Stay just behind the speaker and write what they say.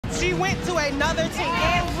went to another team.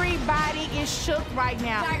 Everybody is shook right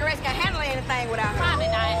now. Tigeress can handle anything without her. Probably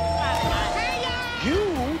not. Probably not.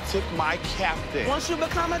 You took my captain. Once you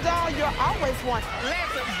become a doll, you're always one.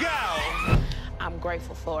 Let's go. I'm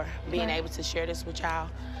grateful for being able to share this with y'all,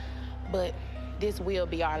 but this will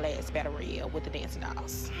be our last battle royale with the Dancing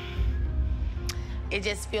Dolls. It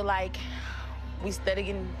just feel like we steady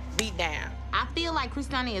getting beat down. I feel like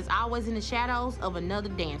Christiana is always in the shadows of another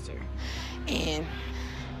dancer. And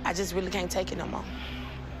I just really can't take it no more.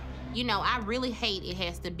 You know, I really hate it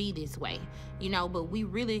has to be this way, you know, but we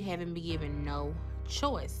really haven't been given no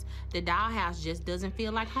choice. The dollhouse just doesn't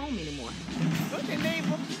feel like home anymore. Look at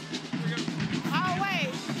Neva. Oh, wait.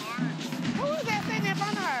 Who is that sitting in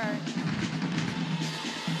front of her?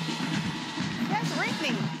 That's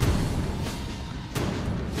Whitney.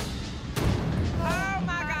 Oh,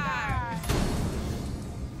 my God.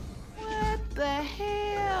 What the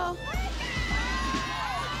hell?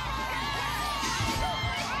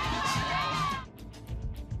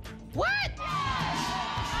 What?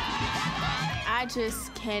 I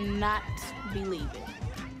just cannot believe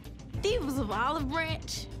it. Divas of Olive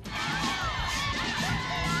Branch.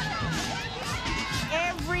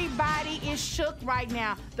 Everybody is shook right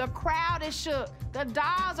now. The crowd is shook. The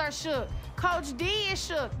dolls are shook. Coach D is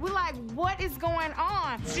shook. We're like, what is going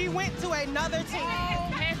on? She went to another team.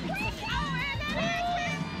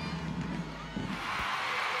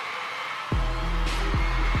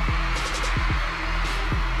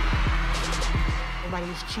 Everybody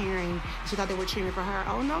was cheering. She thought they were cheering for her.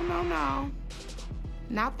 Oh, no, no, no.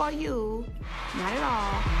 Not for you. Not at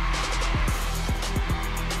all.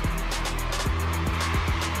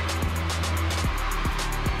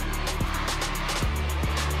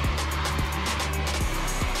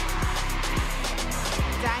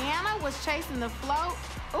 Diana was chasing the float.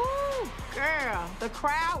 Ooh, girl, the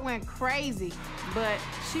crowd went crazy. But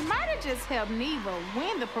she might have just helped Neva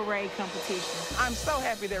win the parade competition. I'm so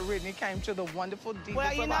happy that Whitney came to the wonderful Divas.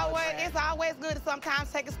 Well, you of know Olive what? Branch. It's always good to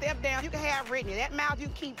sometimes take a step down. You can have Whitney. That mouth, you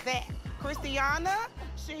keep that. Christiana,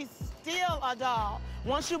 she's still a doll.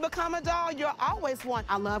 Once you become a doll, you're always one.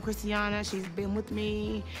 I love Christiana. She's been with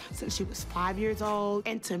me since she was 5 years old.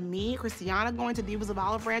 And to me, Christiana going to Divas of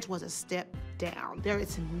Olive Branch was a step down. There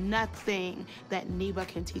is nothing that Neva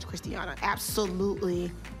can teach Christiana.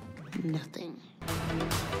 Absolutely nothing. Take it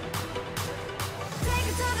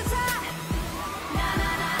to the top. Nah,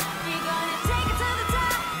 nah, nah. We gonna take it to the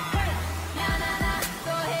top. Nah, nah, nah.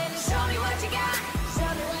 Go ahead and show me what you got. Show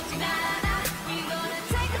me what you got. Nah, nah, nah. We gonna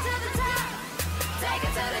take it to the top. Take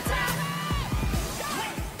it to the top.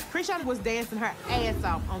 Christiana was dancing her ass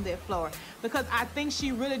off on that floor because I think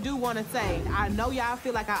she really do want to say, I know y'all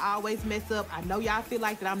feel like I always mess up. I know y'all feel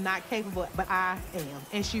like that I'm not capable, but I am.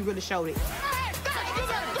 And she really showed it.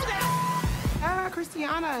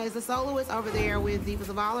 Christiana is the soloist over there with Divas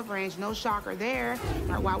of Olive Branch. No shocker there.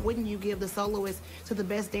 Why wouldn't you give the soloist to the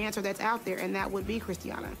best dancer that's out there? And that would be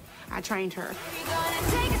Christiana. I trained her. We gonna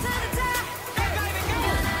take it to the top. Nah,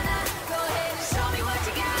 nah, nah. Go ahead and show me what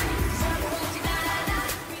you got. Show me what you got.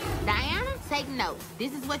 Nah, nah. Diana, take notes.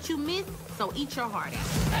 This is what you missed, so eat your heart out.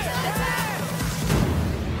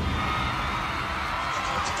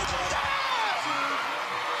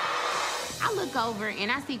 I look over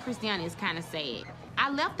and I see Christiana is kind of sad. I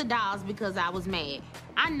left the dolls because I was mad.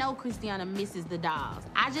 I know Christiana misses the dolls.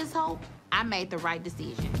 I just hope I made the right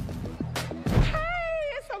decision. Hey,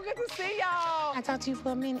 it's so good to see y'all. I talked to you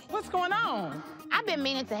for a minute. What's going on? I've been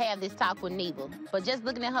meaning to have this talk with Neva, but just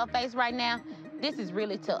looking at her face right now, this is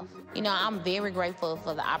really tough. You know, I'm very grateful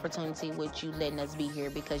for the opportunity with you letting us be here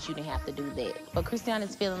because you didn't have to do that. But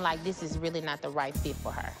Christiana's feeling like this is really not the right fit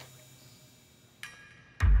for her.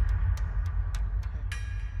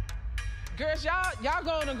 Girls, y'all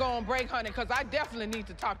gonna go on break, honey, because I definitely need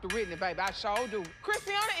to talk to Whitney, baby. I sure do.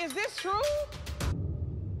 Christiana, is this true?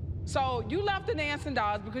 So you left the Dancing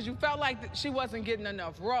Dolls because you felt like she wasn't getting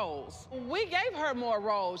enough roles. We gave her more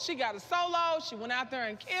roles. She got a solo, she went out there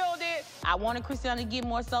and killed it. I wanted Christiana to get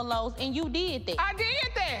more solos, and you did that. I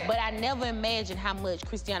did that. But I never imagined how much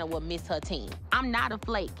Christiana would miss her team. I'm not a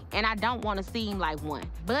flake, and I don't want to seem like one.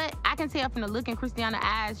 But I can tell from the look in Christiana's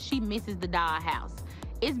eyes, she misses the dollhouse.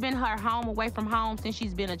 It's been her home away from home since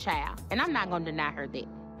she's been a child, and I'm not gonna deny her that.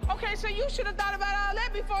 Okay, so you should have thought about all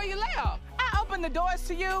that before you left. I opened the doors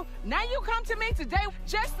to you. Now you come to me today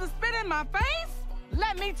just to spit in my face?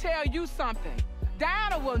 Let me tell you something.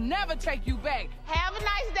 Diana will never take you back. Have a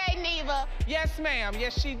nice day, Neva. Yes, ma'am.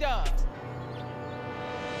 Yes, she does.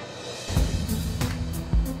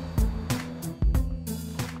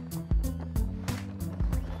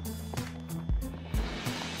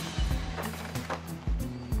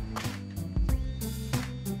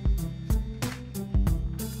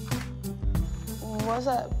 What's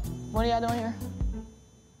up? What are y'all doing here?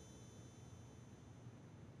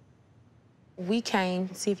 We came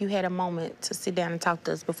to see if you had a moment to sit down and talk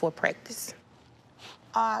to us before practice.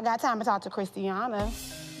 I got time to talk to Christiana,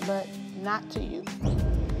 but not to you.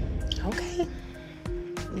 Okay.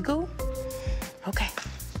 You cool? Okay.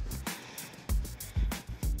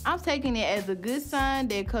 I'm taking it as a good sign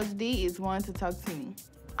that Coach D is wanting to talk to me.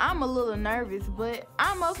 I'm a little nervous, but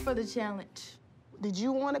I'm up for the challenge. Did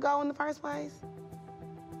you want to go in the first place?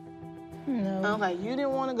 No. Okay, you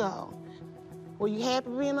didn't want to go. Were you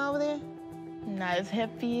happy being over there? Not as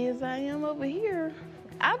happy as I am over here.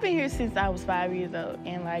 I've been here since I was 5 years old,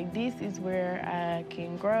 and like this is where I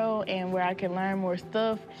can grow and where I can learn more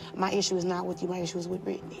stuff. My issue is not with you, my issue is with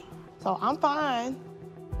Brittany. So I'm fine.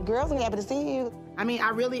 The girls are happy to see you. I mean,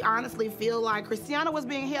 I really honestly feel like Christiana was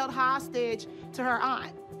being held hostage to her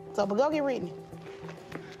aunt. So, but go get Brittany.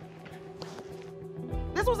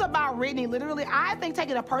 This was about Brittany, literally, I think,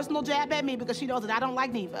 taking a personal jab at me because she knows that I don't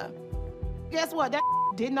like Neva. Guess what? That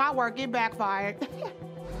did not work. It backfired.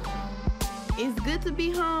 It's good to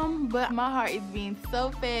be home, but my heart is beating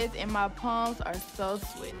so fast and my palms are so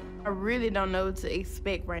sweaty. I really don't know what to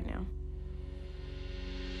expect right now.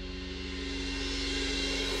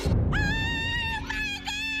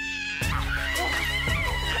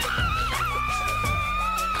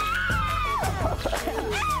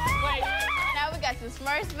 Wait, now we got the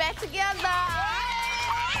Smurfs back together.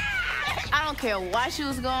 I don't care why she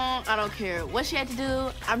was gone. I don't care what she had to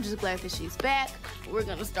do. I'm just glad that she's back. We're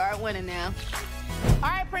gonna start winning now. All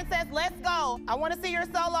right, Princess, let's go. I want to see your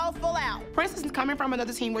solo full out. Princess is coming from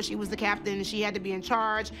another team where she was the captain and she had to be in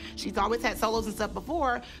charge. She's always had solos and stuff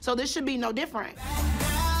before, so this should be no different. All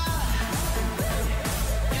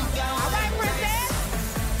right, Princess.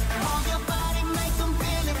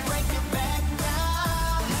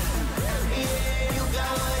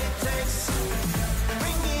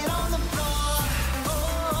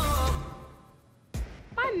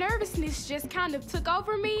 Nervousness just kind of took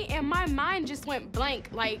over me and my mind just went blank.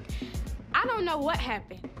 Like, I don't know what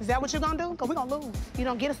happened. Is that what you're gonna do? Because we're gonna lose. You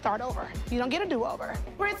don't get a start over. You don't get a do-over.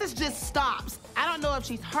 Princess just stops. I don't know if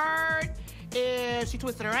she's hurt, if she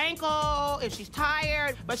twisted her ankle, if she's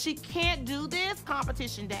tired, but she can't do this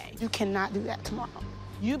competition day. You cannot do that tomorrow.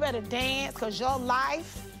 You better dance because your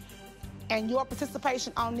life and your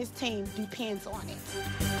participation on this team depends on it.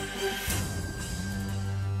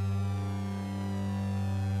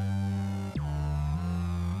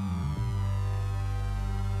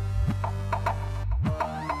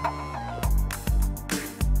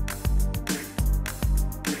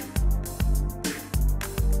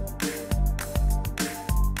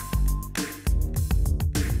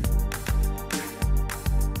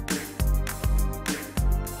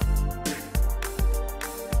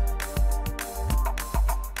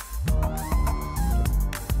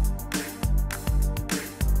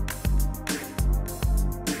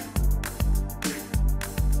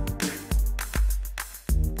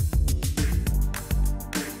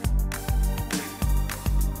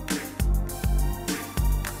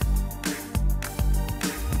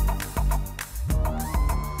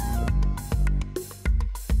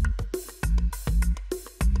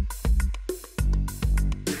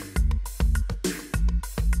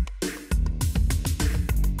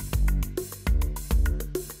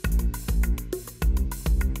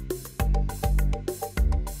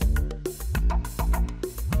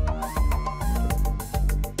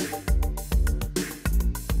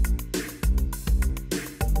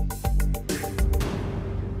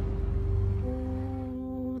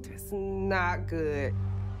 Not good.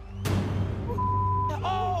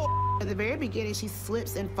 Oh! At the very beginning, she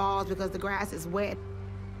slips and falls because the grass is wet.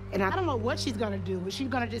 And I don't know what she's gonna do. Is she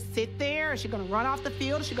gonna just sit there? Is she gonna run off the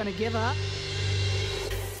field? Is she gonna give up?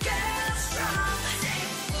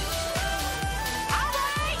 All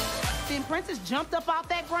right! Then Princess jumped up off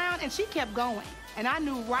that ground and she kept going. And I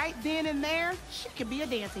knew right then and there, she could be a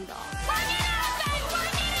dancing doll.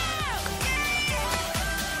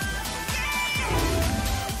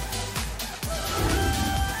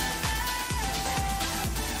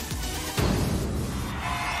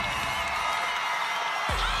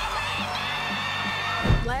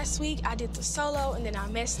 Last week, I did the solo, and then I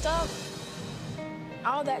messed up.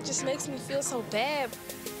 All that just makes me feel so bad.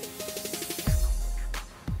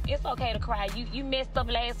 It's okay to cry. You messed up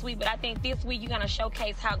last week, but I think this week you're gonna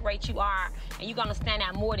showcase how great you are, and you're gonna stand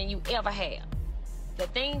out more than you ever have. The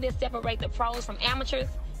thing that separates the pros from amateurs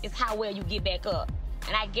is how well you get back up.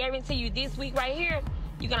 And I guarantee you this week right here,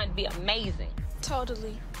 you're gonna be amazing.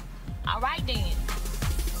 Totally. All right, then.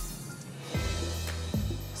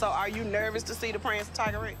 So are you nervous to see the Prince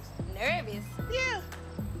Tiger Rex? Nervous? Yeah.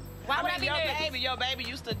 Why would I mean, be your nervous? Your baby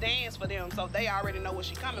used to dance for them, so they already know what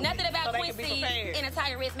she coming Nothing with. about so they can be Quincy prepared. in a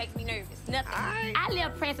tigeress makes me nervous. Nothing. I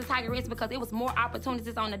left Princess Tigeress because it was more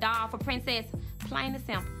opportunities on the doll for Princess, plain and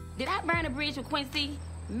simple. Did I burn a bridge with Quincy?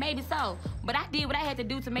 Maybe so, but I did what I had to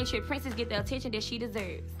do to make sure Princess get the attention that she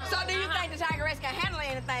deserves. So do you think the tigeress can handle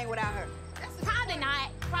anything without her? Probably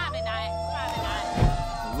not. Probably not. Probably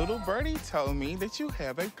not. Little birdie told me that you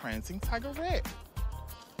have a prancing tigerette.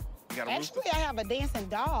 You got a Actually, I have a dancing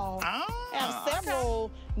doll. I have several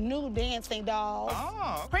new dancing dolls.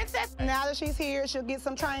 Princess, now that she's here, she'll get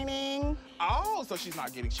some training. Oh, so she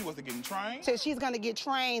wasn't getting trained? So she's gonna get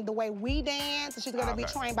trained the way we dance, and she's gonna be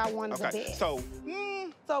trained by one of the best. So,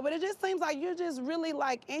 but it just seems like you're just really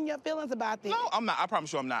like in your feelings about this. No, I'm not. I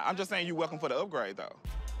promise you I'm not. I'm just saying you're welcome for the upgrade, though.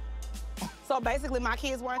 So basically, my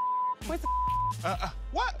kids weren't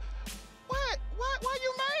What? Why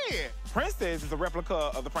you mad? Princess is a replica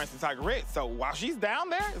of the Prancing Tigerette, so while she's down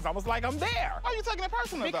there, it's almost like I'm there. Why are you taking it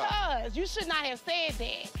personal, though? Because you should not have said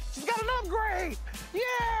that. She's got an upgrade.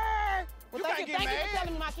 Yeah. Well, You thank can't you get mad. for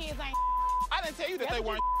telling me my kids ain't. I didn't tell you that That's they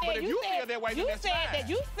what weren't, but if you feel that way, then that's fine.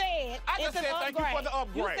 You said I just it's an said thank you for the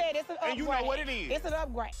upgrade. You said it's an upgrade. And you know what it is. It's an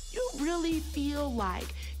upgrade. You really feel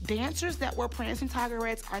like dancers that were prancing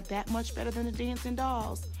tigerettes are that much better than the dancing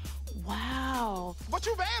dolls? Wow. What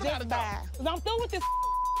you mad about it, though? I'm through with this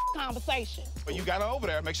conversation. But you got her over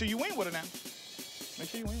there. Make sure you win with her now. Make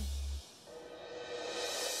sure you win.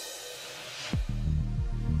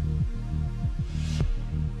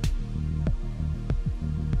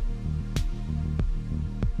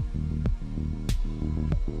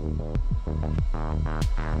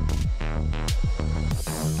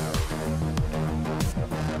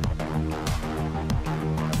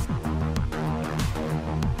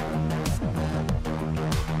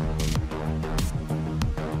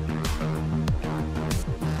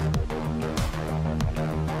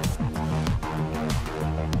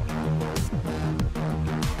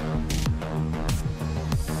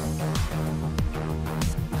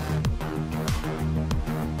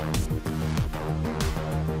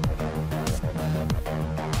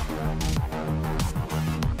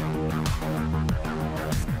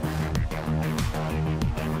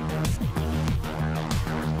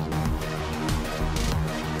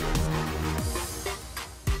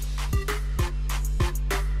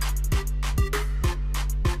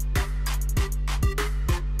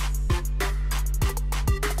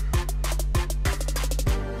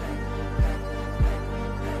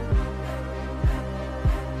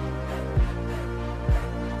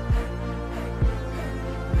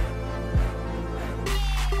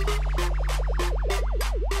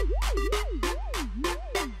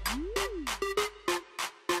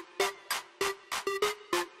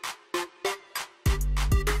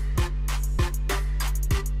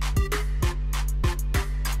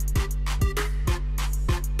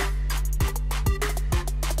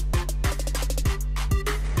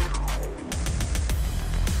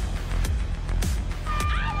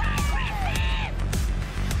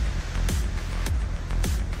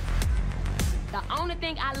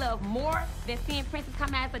 I love more than seeing Princess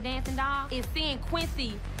come out as a dancing doll is seeing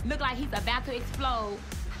Quincy look like he's about to explode.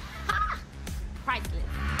 Ha! Priceless.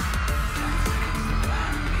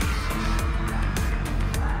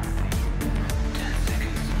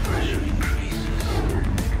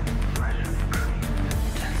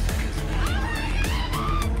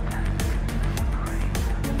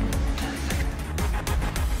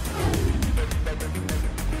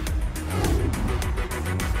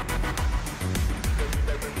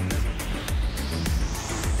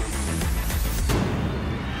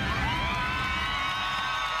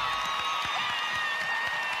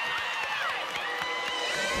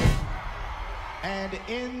 And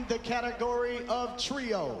in the category of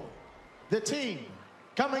trio, the team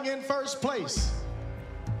coming in first place.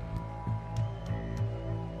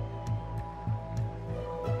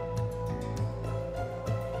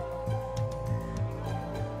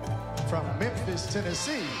 From Memphis,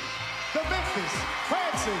 Tennessee, the Memphis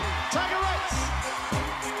Prancing Tigerettes.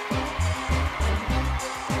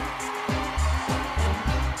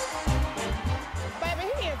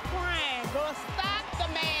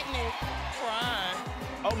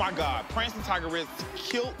 Oh my God, Prancing Tigerettes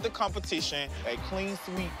killed the competition, a clean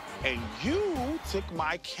sweep, and you took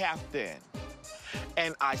my captain.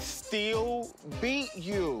 And I still beat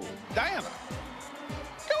you. Diana,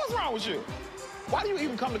 what's wrong with you? Why do you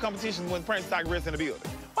even come to competitions when Prancing Tigerettes in the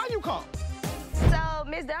building? Why do you come? So,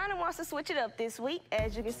 Miss Diana wants to switch it up this week.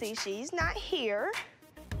 As you can see, she's not here.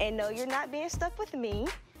 And no, you're not being stuck with me.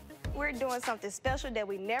 We're doing something special that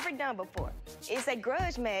we've never done before. It's a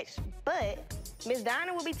grudge match, but Miss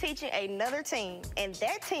Dianna will be teaching another team, and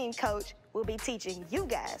that team coach will be teaching you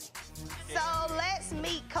guys. So let's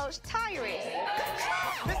meet Coach Tyrus.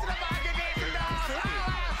 Listen about your dancing dolls. All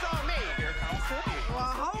eyes on me. Here comes Cookie. Well,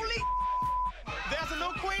 holy. There's a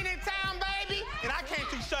new queen in town, baby, and I came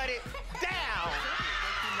to shut it down.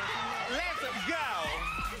 Let's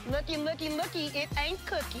go. Looky, looky, looky, it ain't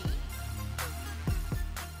Cookie.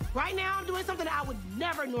 Right now, I'm doing something I would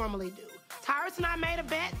never normally do. Tyrus and I made a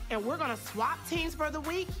bet, and we're gonna swap teams for the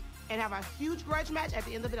week and have a huge grudge match at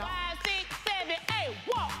the end of it all. 5, 6, 7, 8,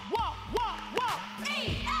 walk, walk, walk, walk.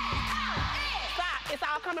 Stop, it's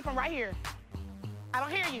all coming from right here. I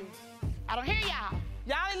don't hear you. I don't hear y'all.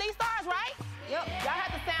 Y'all Elite Stars, right? Yep. Y'all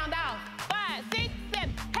have to sound off. 5, 6, 7,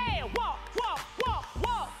 hey, walk, walk, walk,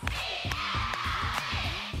 walk.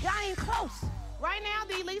 Y'all ain't close. Right now,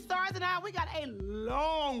 the Elite Stars and I, we got a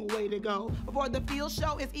long way to go before the field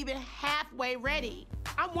show is even halfway ready.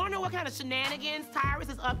 I'm wondering what kind of shenanigans Tyrus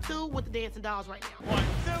is up to with the dancing dolls right now. 1,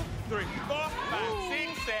 2, 3, 4, 5,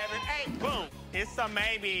 6, 7, 8. Boom. It's some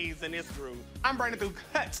maybes in this group. I'm running through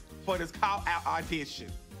cuts for this call-out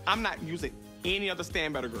audition. I'm not using any of the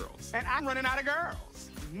Stand Better girls. And I'm running out of girls.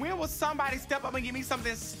 When will somebody step up and give me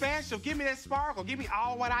something special? Give me that sparkle. Give me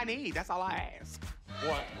all what I need. That's all I ask.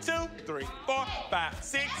 1, 2, 3, 4, 5,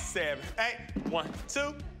 6, 7, 8. 1,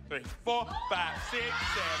 2, 3, 4, 5, 6, 7,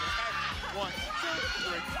 8. 1, 2,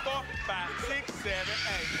 3, 4, 5, 6, 7,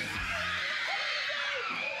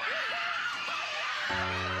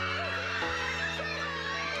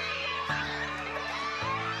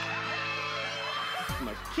 8.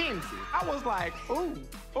 Mackenzie, I was like, ooh,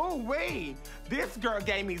 wait. This girl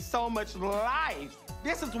gave me so much life.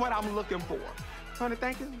 This is what I'm looking for. Honey,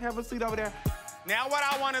 thank you. Have a seat over there. Now what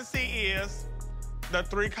I want to see is the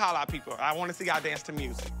 3 call-out people. I want to see y'all dance to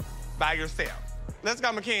music by yourself. Let's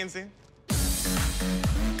go, Mackenzie.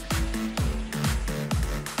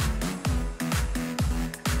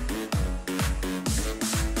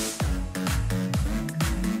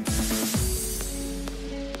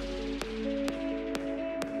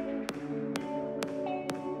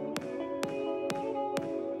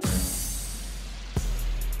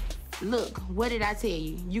 Look, what did I tell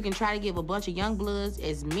you? You can try to give a bunch of young bloods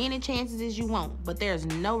as many chances as you want, but there's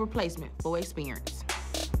no replacement for experience.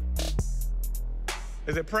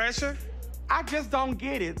 Is it pressure? I just don't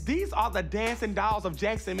get it. These are the dancing dolls of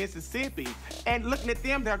Jackson, Mississippi. And looking at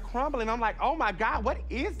them, they're crumbling. I'm like, oh my God, what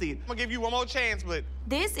is it? I'm gonna give you one more chance, but...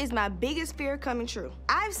 This is my biggest fear coming true.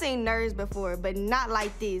 I've seen nerves before, but not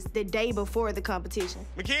like this the day before the competition.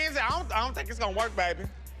 Mackenzie, I don't think it's gonna work, baby.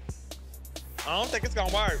 I don't think it's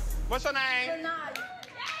gonna work. What's your name?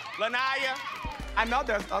 Lanaya. I know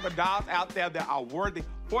there's other dolls out there that are worthy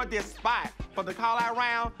for this spot. For the call-out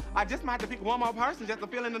round, I just might have to pick one more person just to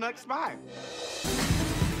fill in the next spot.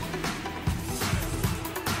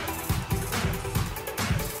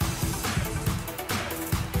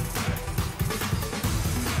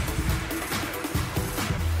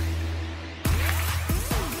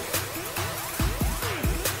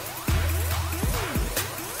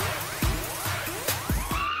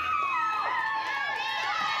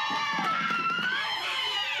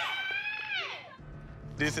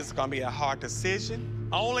 This is gonna be a hard decision.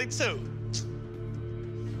 Only 2.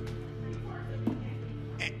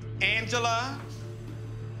 Angela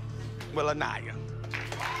with Lanaya.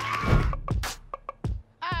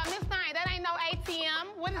 Miss Knight, that ain't no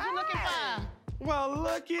ATM. What is you looking for? Well,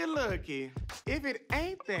 looky. If it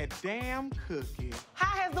ain't that damn Cookie.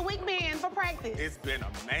 How has the week been for practice? It's been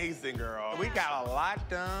amazing, girl. We got a lot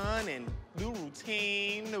done and new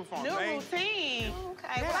routine, new formation. New routine?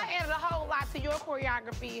 Okay, well, I added a whole lot to your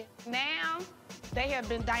choreography. Now, they have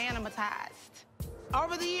been Dianamatized.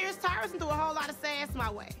 Over the years, Tyrus threw a whole lot of sass my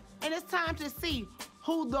way. And it's time to see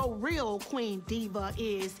who the real Queen Diva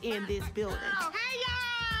is in this building. Hey,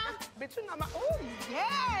 y'all! Bitch, you know my, ooh,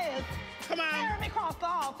 yes! Come on. Let me cross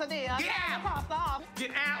off to this. Get out! Cross off.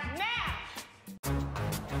 Get out! Now!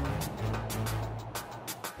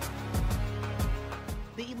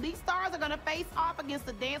 The Elite Stars are gonna face off against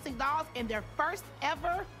the Dancing Dolls in their first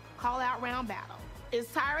ever call-out round battle.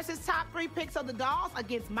 It's Tyrus's top 3 picks of the Dolls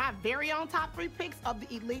against my very own top 3 picks of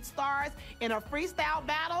the Elite Stars in a freestyle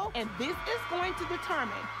battle, and this is going to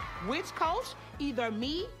determine which coach, either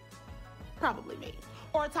me, probably me,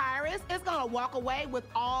 or Tyrus, is gonna walk away with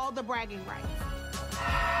all the bragging rights.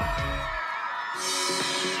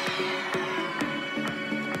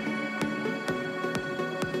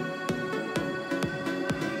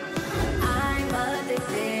 I'm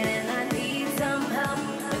addicted and I need some help.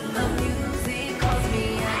 When the music calls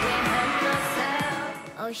me, I can't help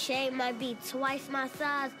myself. O'Shea might be twice my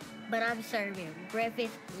size, but I'm serving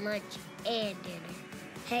breakfast, lunch, and dinner.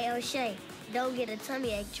 Hey, O'Shea, don't get a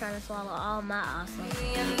tummy ache trying to swallow all my awesome.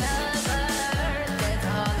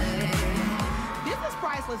 This is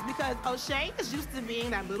priceless because O'Shea is used to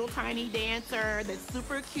being that little tiny dancer that's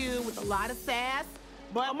super cute with a lot of sass.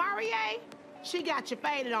 But Marie, she got you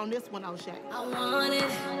faded on this one, O'Shea. I want it,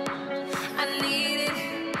 I need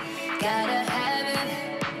it, gotta have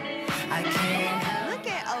it, I can't. Look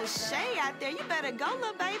at O'Shea out there. You better go,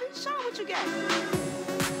 little baby. Show 'em what you got.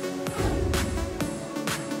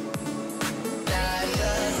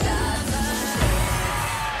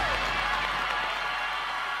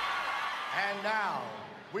 And now,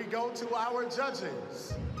 we go to our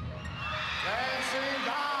judges. Dancing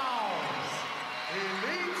Dolls,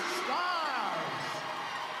 Elite Stars,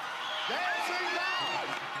 Dancing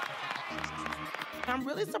Dolls. I'm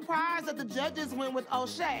really surprised that the judges went with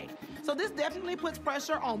O'Shea. So this definitely puts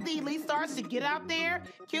pressure on the Elite Stars to get out there,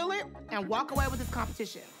 kill it, and walk away with this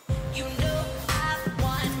competition. You know I've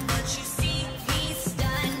won, but you see me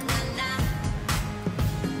stun, na-na.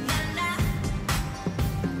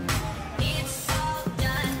 It's all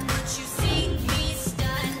done, but you see me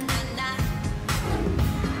stun, na-na.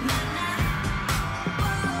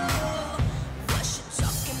 Whoa, what you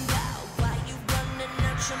talking about? Why you running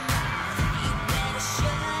out your mouth? You better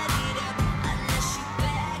shut it up, unless you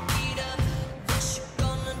back it up. What you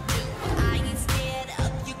gonna do? I ain't scared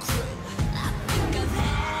of your crew. I think I've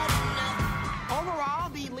had enough. Overall,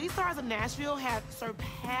 the Elite Stars of Nashville have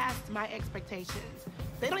surpassed my expectations.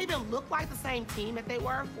 They don't even look like the same team that they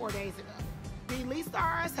were 4 days ago. The Elite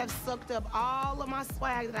Stars have sucked up all of my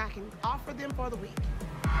swag that I can offer them for the week.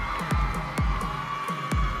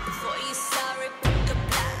 Before you sorry, pick a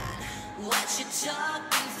line. What you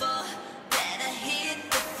talking for? Better hit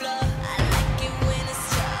the floor. I like it when it's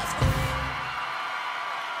tough.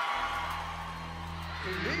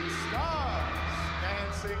 Elite Stars,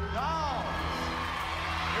 Dancing Dolls,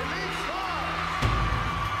 Elite Stars.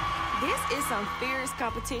 This is some fierce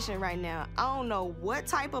competition right now. I don't know what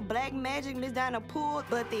type of black magic Miss Dianna pulled,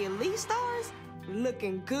 but the Elite Stars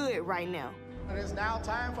looking good right now. It is now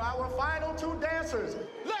time for our final two dancers.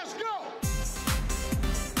 Let's go!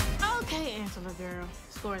 Okay, Angela girl.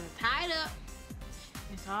 Scores are tied up.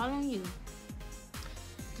 It's all on you.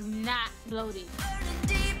 Do not blow this. Burning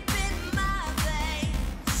deep in my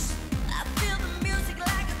veins. I feel the music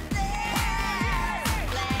like a flame.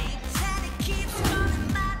 And it keeps calling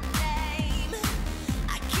my name.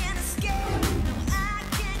 I can't escape. No, I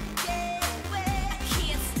can't get away. I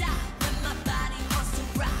can't stop when my body wants to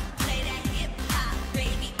rock. Play that hip hop,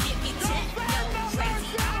 baby. Give me techno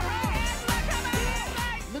crazy.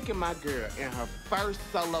 Look at my girl in her first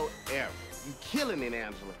solo ever. You killing it,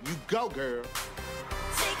 Angela. You go, girl.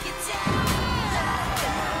 Take it down.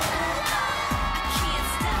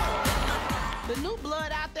 The new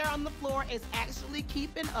blood out there on the floor is actually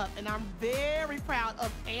keeping up, and I'm very proud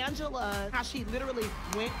of Angela, how she literally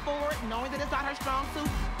went for it, knowing that it's not her strong suit.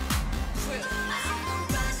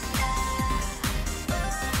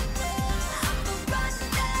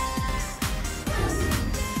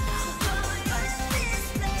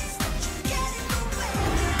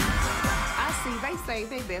 I see they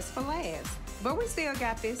saved their best for last, but we still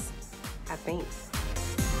got this, I think.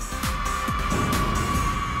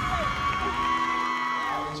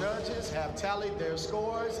 Our judges have tallied their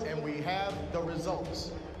scores, and we have the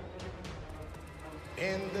results.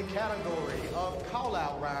 In the category of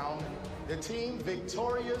call-out round, the team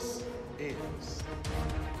victorious is...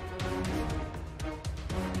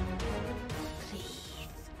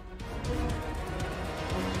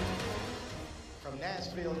 From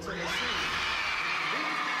Nashville, Tennessee,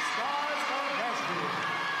 Elite Stars of Nashville.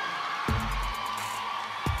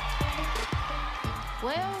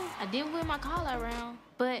 Well, I didn't win my call-out round,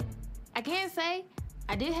 but I can't say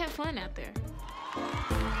I did have fun out there.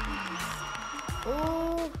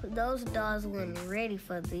 Ooh, those dolls weren't ready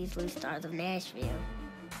for these Elite Stars of Nashville.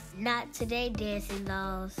 Not today, Dancing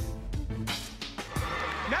Dolls.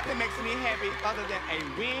 Nothing makes me happy other than a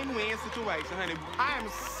win-win situation, honey. I am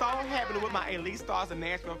so happy with my Elite Stars of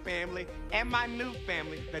Nashville family and my new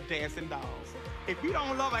family, the Dancing Dolls. If you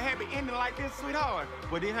don't love a happy ending like this, sweetheart,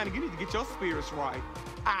 well then, honey, you need to get your spirits right.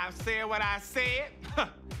 I've said what I said,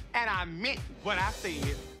 and I meant what I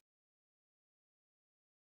said.